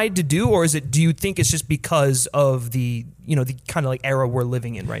always tried to do, or do you think it's just because of the, you know, the kind of like era we're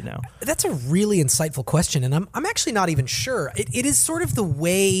living in right now? That's a really insightful question, and I'm actually not even sure. It is sort of the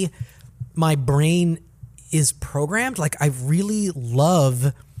way my brain is programmed. Like I really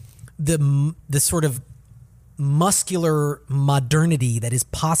love the sort of muscular modernity that is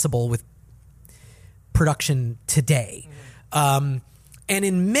possible with production today. And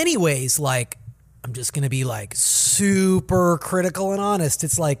in many ways, like, I'm just going to be like super critical and honest.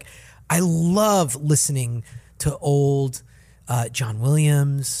 It's like, I love listening to old John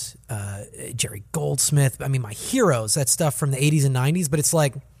Williams, Jerry Goldsmith. I mean, my heroes, that stuff from the 80s and 90s. But it's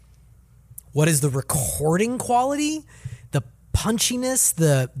like, what is the recording quality? The punchiness,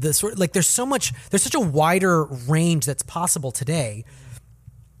 the sort of like, there's such a wider range that's possible today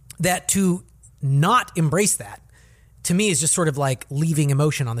that to not embrace that, to me, is just sort of like leaving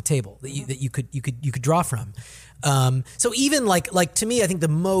emotion on the table that you could draw from. So even like to me, I think the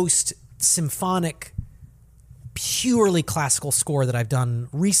most symphonic, purely classical score that I've done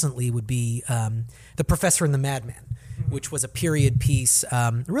recently would be The Professor and the Madman, which was a period piece,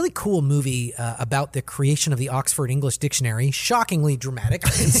 a really cool movie about the creation of the Oxford English Dictionary. Shockingly dramatic,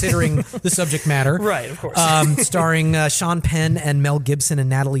 considering the subject matter. Right, of course. Starring Sean Penn and Mel Gibson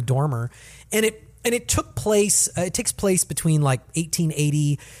and Natalie Dormer, and it took place. It takes place between like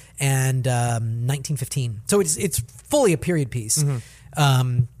 1880 and 1915. So it's fully a period piece. But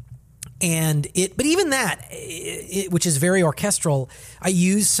even that, which is very orchestral, I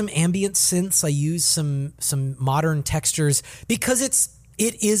use some ambient synths. I use some modern textures because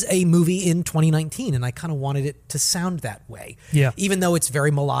it is a movie in 2019, and I kind of wanted it to sound that way. Yeah. Even though it's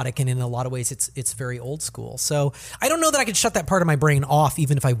very melodic, and in a lot of ways it's very old school. So I don't know that I could shut that part of my brain off,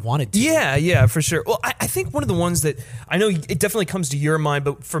 even if I wanted to. Yeah, for sure. Well, I think one of the ones that I know it definitely comes to your mind,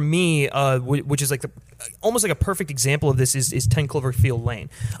 but for me, which is like almost like a perfect example of this is 10 Cloverfield Lane.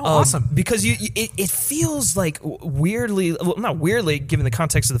 Awesome. Because it feels like weirdly, well, not weirdly given the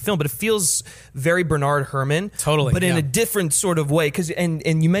context of the film, but it feels very Bernard Herrmann. Totally. But in a different sort of way.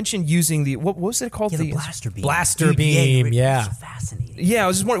 And you mentioned using the, what was it called? Yeah, the blaster beam. Blaster beam, yeah. Fascinating. Yeah, I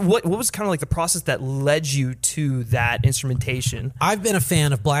was just wondering, what was kind of like the process that led you to that instrumentation? I've been a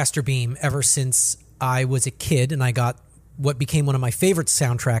fan of Blaster Beam ever since I was a kid, and I got what became one of my favorite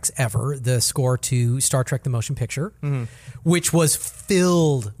soundtracks ever, the score to Star Trek: The Motion Picture, which was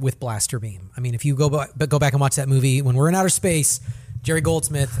filled with Blaster Beam. I mean, if you go back and watch that movie, when we're in outer space, Jerry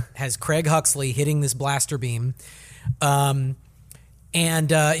Goldsmith has Craig Huxley hitting this blaster beam, and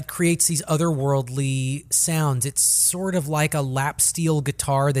it creates these otherworldly sounds. It's sort of like a lap steel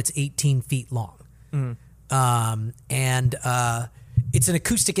guitar that's 18 feet long. It's an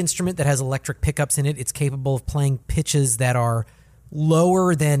acoustic instrument that has electric pickups in it. It's capable of playing pitches that are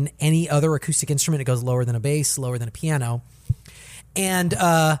lower than any other acoustic instrument. It goes lower than a bass, lower than a piano. And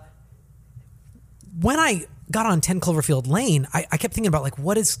when I got on 10 Cloverfield Lane, I kept thinking about like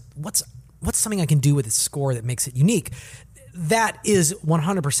what's something I can do with this score that makes it unique. That is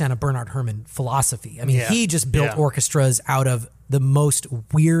 100% a Bernard Herrmann philosophy. I mean, he just built orchestras out of the most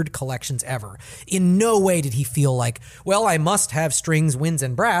weird collections ever. In no way did he feel like, well, I must have strings, winds,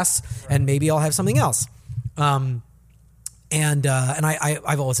 and brass, and maybe I'll have something else. I've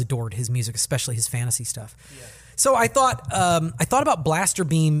always adored his music, especially his fantasy stuff. Yeah. So I thought about Blaster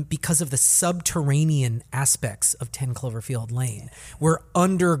Beam because of the subterranean aspects of 10 Cloverfield Lane. We're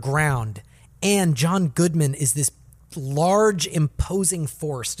underground, and John Goodman is this large, imposing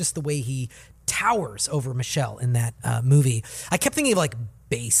force, just the way he towers over Michelle in that movie. I kept thinking of like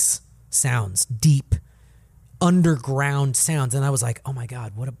bass sounds, deep, underground sounds, and I was like, oh my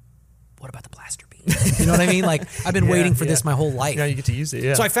God, what about the blaster beam? You know what I mean? Like, I've been waiting for this my whole life. Yeah, you get to use it,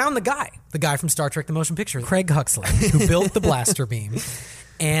 yeah. So I found the guy from Star Trek The Motion Picture, Craig Huxley, who built the blaster beam.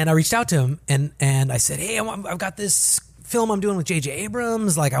 And I reached out to him, and I said, hey, I've got this film I'm doing with J.J.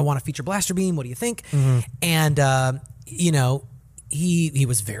 Abrams. Like, I want to feature blaster beam. What do you think? And, you know, he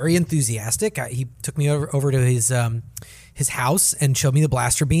was very enthusiastic. He took me over to his house and showed me the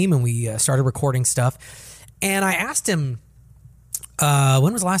blaster beam, and we started recording stuff. And I asked him,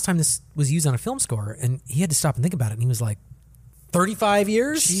 when was the last time this was used on a film score? And he had to stop and think about it. And he was like, 35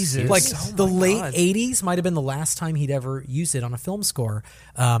 years? Jesus. Like the late 80s might have been the last time he'd ever used it on a film score.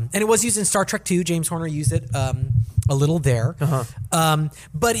 And it was used in Star Trek 2. James Horner used it a little there.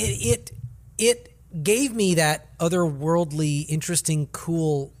 But it gave me that otherworldly, interesting,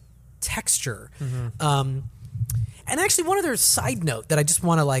 cool texture. And actually, one other side note that I just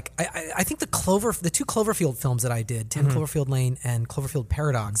want to like, I think the two Cloverfield films that I did, 10 Cloverfield Lane and Cloverfield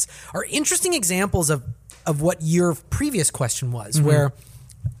Paradox, are interesting examples of what your previous question was, where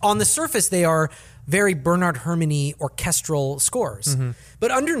on the surface they are very Bernard Herrmann-y orchestral scores.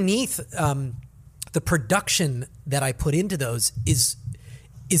 But underneath the production that I put into those is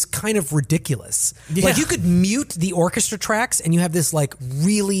kind of ridiculous. Like, you could mute the orchestra tracks and you have this like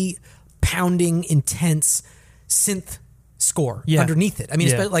really pounding, intense synth score underneath it. I mean,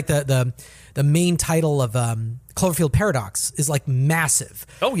 it's like the main title of Cloverfield Paradox is like massive.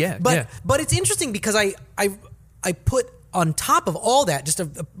 Oh yeah, but it's interesting because I put on top of all that just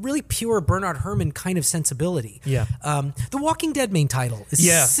a really pure Bernard Herrmann kind of sensibility. The Walking Dead main title is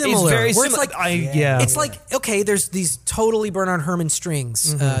similar. It's very similar. It's like, It's like, okay, there's these totally Bernard Herrmann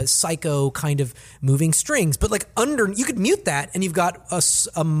strings, psycho kind of moving strings, but like you could mute that and you've got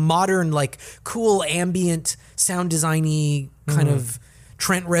a modern, like cool ambient sound designy kind of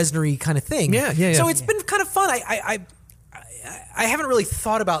Trent Reznor-y kind of thing. So it's been kind of fun. I haven't really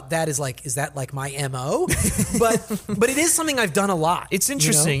thought about that as like, is that like my MO? but it is something I've done a lot. It's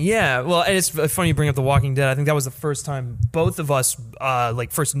interesting, Well, and it's funny you bring up The Walking Dead. I think that was the first time both of us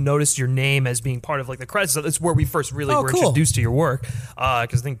like first noticed your name as being part of like the credits. So that's where we first really were introduced to your work.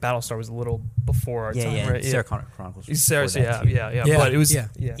 Because I think Battlestar was a little before our time, right? Sarah Chronicles. Yeah. But it was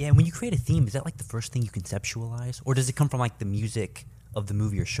And when you create a theme, is that like the first thing you conceptualize, or does it come from like the music of the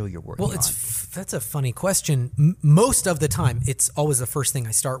movie or show you're working on? Well, that's a funny question. Most of the time, it's always the first thing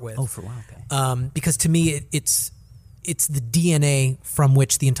I start with. Oh, for a while, okay. Because to me, it's the DNA from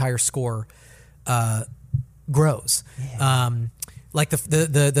which the entire score grows. Like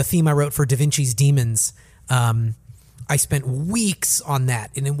the theme I wrote for Da Vinci's Demons, I spent weeks on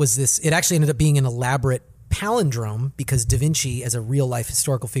that, and it actually ended up being an elaborate palindrome because Da Vinci, as a real life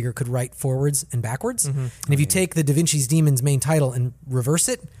historical figure, could write forwards and backwards. And if you take the Da Vinci's Demons main title and reverse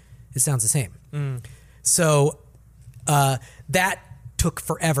it, it sounds the same. So that took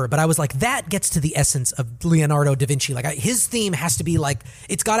forever, but I was like, that gets to the essence of Leonardo da Vinci. Like his theme has to be like,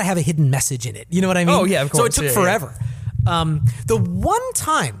 it's got to have a hidden message in it. You know what I mean? Oh yeah, of course. So it took forever. The one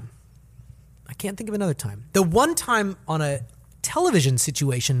time, I can't think of another time. The one time on a television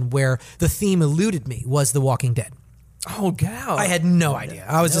situation where the theme eluded me was The Walking Dead. Oh God! I had no idea.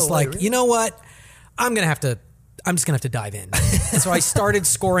 I was just like, really? You know what? I'm just gonna have to dive in. And so I started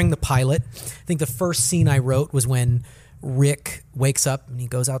scoring the pilot. I think the first scene I wrote was when Rick wakes up and he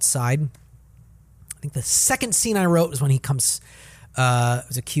goes outside. I think the second scene I wrote was when he comes. It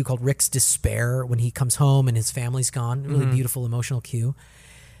was a cue called Rick's Despair when he comes home and his family's gone. Really beautiful, emotional cue.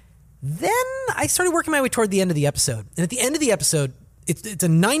 Then I started working my way toward the end of the episode. And at the end of the episode, it's a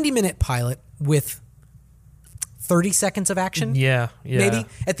 90-minute pilot with 30 seconds of action. Yeah. Maybe.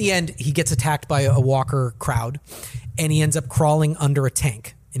 At the end, he gets attacked by a walker crowd, and he ends up crawling under a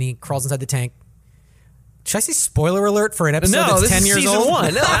tank. And he crawls inside the tank. Should I say spoiler alert for an episode that's 10 years old? No,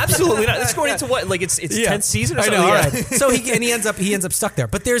 this is season 1. No, absolutely not. It's going into what? Like it's 10th season or something? I know, all right. So he ends up stuck there.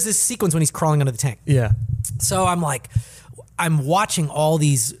 But there's this sequence when he's crawling under the tank. Yeah. So I'm watching all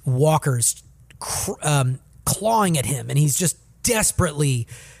these walkers clawing at him, and he's just desperately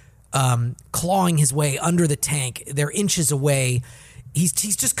clawing his way under the tank. They're inches away. He's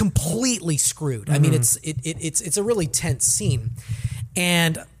just completely screwed. I mean, it's a really tense scene.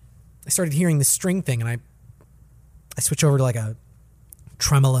 And I started hearing the string thing, and I switch over to like a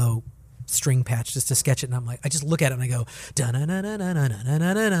tremolo string patch just to sketch it, and I'm like, I just look at it and I go,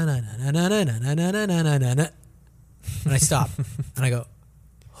 and I stop and I go,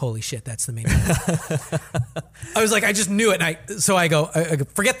 holy shit, that's the main title. I was like, I just knew it. And so I go,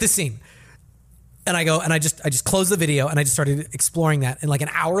 forget this scene. And I go, and I just closed the video and I just started exploring that. And like an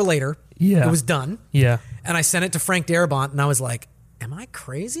hour later, it was done. Yeah. And I sent it to Frank Darabont and I was like, am I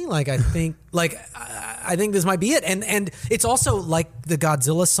crazy? Like, I think this might be it. And it's also like the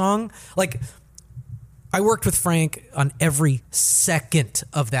Godzilla song. Like, I worked with Frank on every second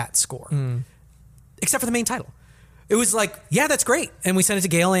of that score, except for the main title. It was like, yeah, that's great. And we sent it to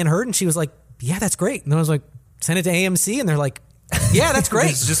Gail Ann Hurd and she was like, yeah, that's great. And then I was like, send it to AMC and they're like, yeah, that's great.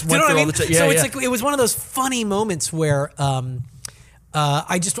 Just Do you know what I mean? it's like it was one of those funny moments where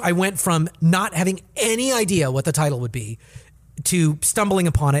I went from not having any idea what the title would be to stumbling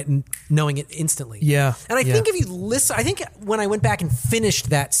upon it and knowing it instantly. Yeah. And I think if you listen, I think when I went back and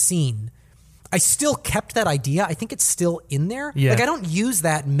finished that scene, I still kept that idea. I think it's still in there. Yeah. Like I don't use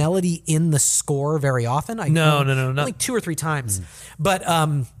that melody in the score very often. No. Like 2 or 3 times.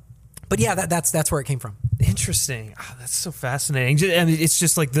 But yeah, that's where it came from. Interesting. Oh, that's so fascinating. And it's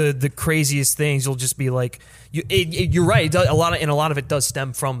just like the craziest things. You'll just be like, you're right. It does, a lot of it does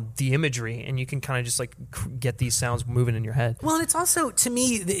stem from the imagery, and you can kind of just like get these sounds moving in your head. Well, and it's also, to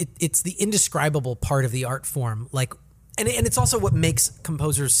me, it's the indescribable part of the art form. Like, and it's also what makes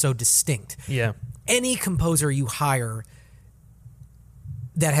composers so distinct. Yeah. Any composer you hire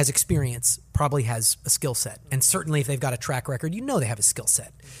that has experience probably has a skill set, and certainly if they've got a track record, you know they have a skill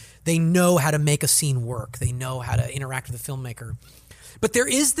set. They know how to make a scene work. They know how to interact with the filmmaker. But there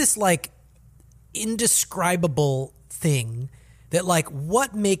is this like indescribable thing that like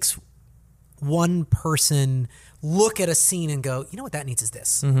what makes one person look at a scene and go, you know what that needs is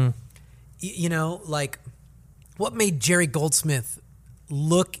this. Mm-hmm. You know, like what made Jerry Goldsmith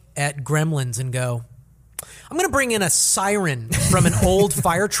look at Gremlins and go, I'm going to bring in a siren from an old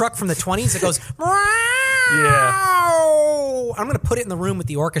fire truck from the 20s that goes, yeah. I'm going to put it in the room with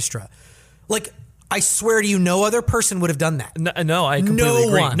the orchestra. Like, I swear to you, no other person would have done that. No, I completely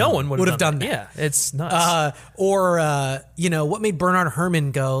agree. No one would have done that. Yeah, it's nuts. You know, what made Bernard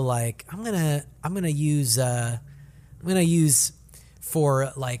Herrmann go like, I'm gonna use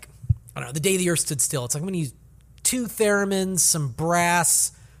for like, I don't know, The Day the Earth Stood Still. It's like I'm gonna use 2 theremins, some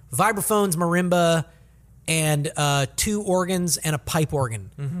brass, vibraphones, marimba, and 2 organs and a pipe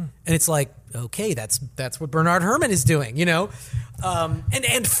organ. Mm-hmm. And it's like, okay, that's what Bernard Herrmann is doing, you know?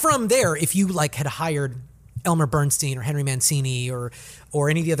 And from there, if you like had hired Elmer Bernstein or Henry Mancini or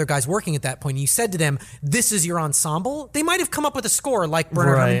any of the other guys working at that point, and you said to them, this is your ensemble, they might have come up with a score like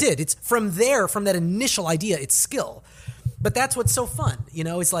Bernard Herrmann did. It's from there, from that initial idea, it's skill. But that's what's so fun, you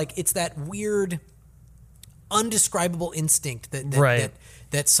know? It's like, it's that weird, undescribable instinct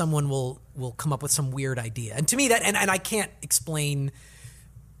that someone will come up with some weird idea. And to me, that, and I can't explain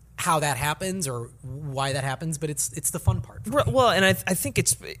how that happens or why that happens, but it's the fun part. Well, and I think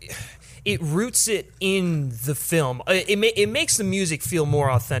it roots it in the film. It makes the music feel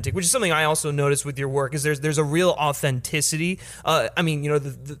more authentic, which is something I also noticed with your work. Is there's a real authenticity. I mean, you know,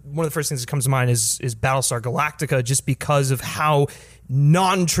 one of the first things that comes to mind is Battlestar Galactica, just because of how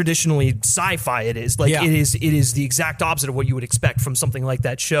non-traditionally sci-fi it is. Like it is the exact opposite of what you would expect from something like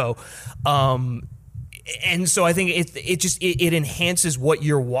that show. And so I think it enhances what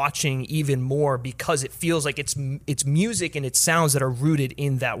you're watching even more because it feels like it's music and it's sounds that are rooted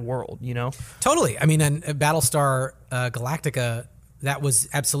in that world, you know? Totally. I mean, and Battlestar Galactica, that was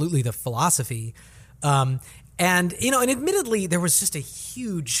absolutely the philosophy. And, you know, and admittedly, there was just a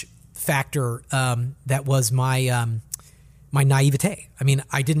huge factor that was my naivete. I mean,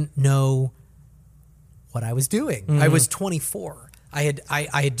 I didn't know what I was doing. Mm-hmm. I was 24. I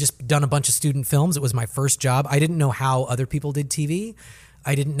had just done a bunch of student films. It was my first job. I didn't know how other people did TV.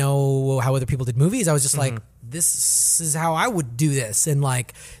 I didn't know how other people did movies. I was just like, this is how I would do this. And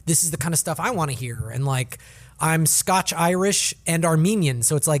like, this is the kind of stuff I want to hear. And like, I'm Scotch Irish and Armenian.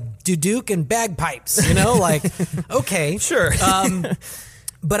 So it's like duduk and bagpipes, you know, like, okay. Sure.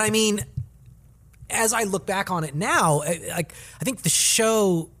 But I mean, as I look back on it now, I think the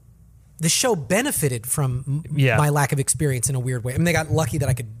show benefited from my lack of experience in a weird way. I mean, they got lucky that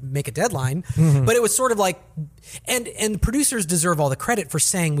I could make a deadline, but it was sort of like, and producers deserve all the credit for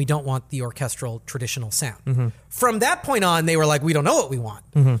saying we don't want the orchestral traditional sound. Mm-hmm. From that point on, they were like, we don't know what we want.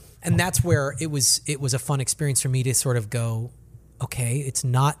 Mm-hmm. And that's where it was a fun experience for me to sort of go, okay, it's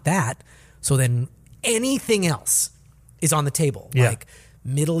not that. So then anything else is on the table. Yeah. Like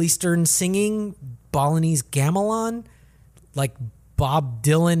Middle Eastern singing, Balinese gamelan, like Bob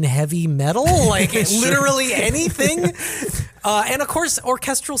Dylan heavy metal, like literally anything. And of course,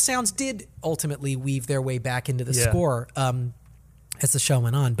 orchestral sounds did ultimately weave their way back into the score as the show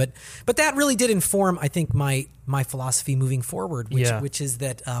went on. But that really did inform, I think, my philosophy moving forward, which is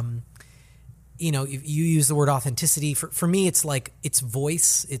that you use the word authenticity. For me, it's like it's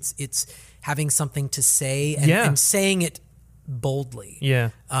voice. It's having something to say and saying it boldly. Yeah.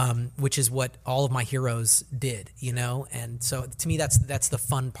 Which is what all of my heroes did, And so to me, that's the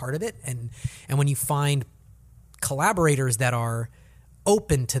fun part of it. And when you find collaborators that are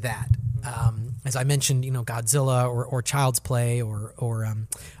open to that, as I mentioned, Godzilla or Child's Play or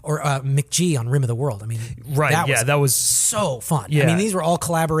McG on Rim of the World. I mean, that was so fun. Yeah. I mean, these were all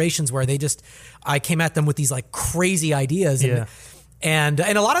collaborations where I came at them with these like crazy ideas. And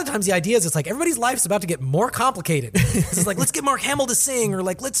a lot of times the idea is it's like everybody's life's about to get more complicated. It's like, let's get Mark Hamill to sing, or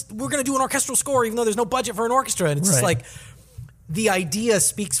like we're going to do an orchestral score even though there's no budget for an orchestra. And it's just like the idea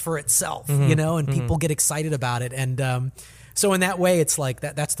speaks for itself, and people get excited about it. And so in that way, it's like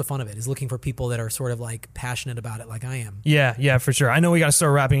that's the fun of it, is looking for people that are sort of like passionate about it like I am. Yeah, for sure. I know we got to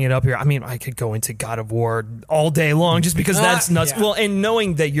start wrapping it up here. I mean, I could go into God of War all day long just because that's nuts. Yeah. Well, and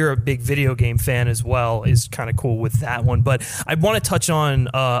knowing that you're a big video game fan as well is kind of cool with that one. But I want to touch on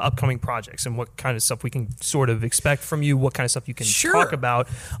upcoming projects and what kind of stuff we can sort of expect from you, what kind of stuff you can talk about.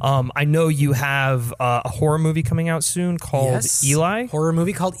 I know you have a horror movie coming out soon called Eli. Horror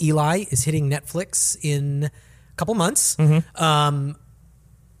movie called Eli is hitting Netflix in couple months.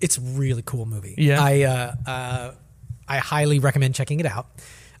 It's a really cool movie. I highly recommend checking it out.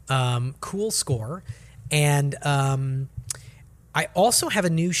 Cool score. And I also have a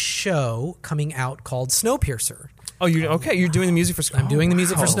new show coming out called Snowpiercer. Oh, you're doing the music for I'm doing the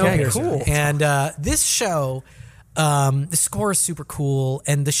music for Snowpiercer. Okay, cool. And this show, the score is super cool,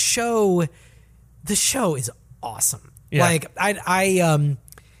 and the show is awesome. Like I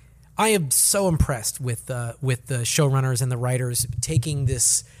am so impressed with the showrunners and the writers taking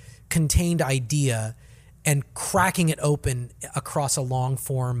this contained idea and cracking it open across a long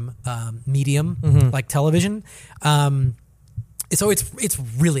form medium like television. So it's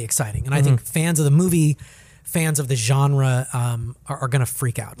really exciting, and I think fans of the movie, fans of the genre, are going to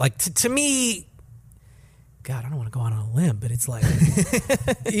freak out. Like to me, God, I don't want to go on a limb, but it's like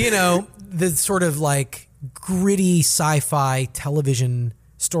the sort of like gritty sci-fi television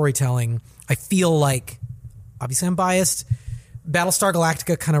storytelling. I feel like, obviously I'm biased, Battlestar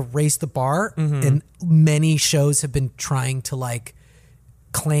Galactica kind of raised the bar, and many shows have been trying to like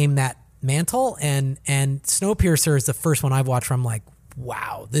claim that mantle, and Snowpiercer is the first one I've watched where I'm like,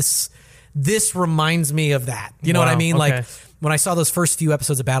 wow, this reminds me of that. You know what I mean? Okay. Like when I saw those first few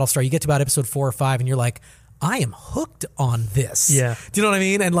episodes of Battlestar, you get to about episode 4 or 5 and you're like, I am hooked on this. Yeah. Do you know what I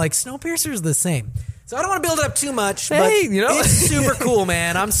mean? And like Snowpiercer is the same. So I don't want to build it up too much, but it's super cool,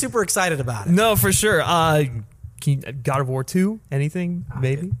 man. I'm super excited about it. No, for sure. God of War 2? Anything?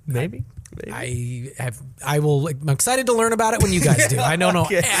 Maybe. I'm excited to learn about it when you guys do. I don't know.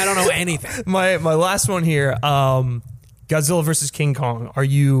 I don't know anything. My last one here. Godzilla versus King Kong. Are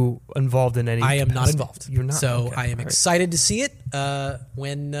you involved in any? I am not involved. You're not. So okay. I am excited to see it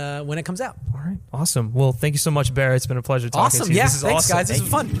when it comes out. All right. Awesome. Well, thank you so much, Bear. It's been a pleasure talking to you. Yeah. This is Thanks, awesome. guys. This was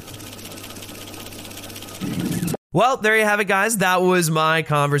fun. Well, there you have it, guys. That was my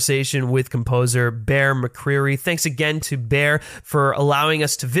conversation with composer Bear McCreary. Thanks again to Bear for allowing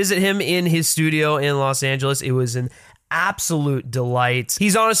us to visit him in his studio in Los Angeles. It was an absolute delight.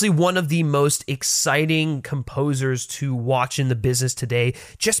 He's honestly one of the most exciting composers to watch in the business today,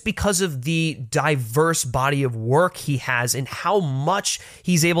 just because of the diverse body of work he has and how much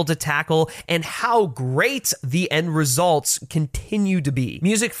he's able to tackle and how great the end results continue to be.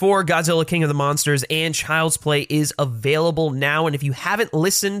 Music for Godzilla King of the Monsters and Child's Play is available now, and if you haven't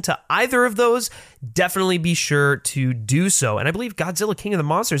listened to either of those, definitely be sure to do so. And I believe Godzilla King of the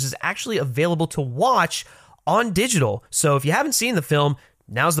Monsters is actually available to watch on digital. So if you haven't seen the film,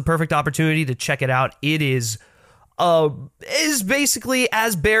 now's the perfect opportunity to check it out. It is basically,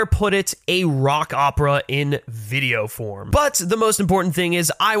 as Bear put it, a rock opera in video form. But the most important thing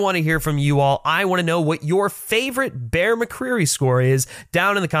is I want to hear from you all. I want to know what your favorite Bear McCreary score is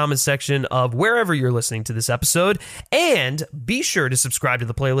down in the comments section of wherever you're listening to this episode. And be sure to subscribe to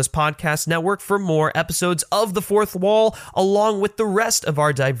the Playlist Podcast Network for more episodes of The Fourth Wall, along with the rest of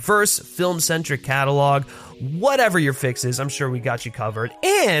our diverse film-centric catalog. Whatever your fix is, I'm sure we got you covered.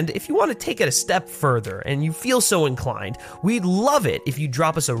 And if you want to take it a step further and you feel so inclined, we'd love it if you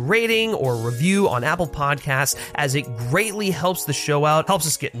drop us a rating or review on Apple Podcasts, as it greatly helps the show out, helps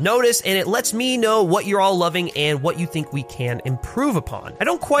us get noticed, and it lets me know what you're all loving and what you think we can improve upon. I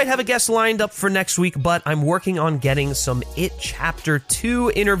don't quite have a guest lined up for next week, but I'm working on getting some It Chapter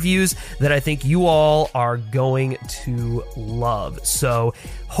 2 interviews that I think you all are going to love. So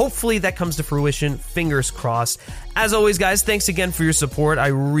hopefully that comes to fruition. Fingers crossed. across. As always, guys, thanks again for your support. I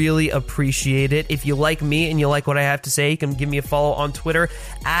really appreciate it. If you like me and you like what I have to say, you can give me a follow on Twitter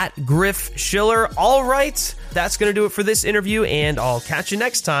at Griff Schiller. All right, that's going to do it for this interview, and I'll catch you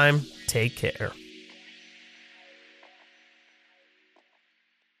next time. Take care.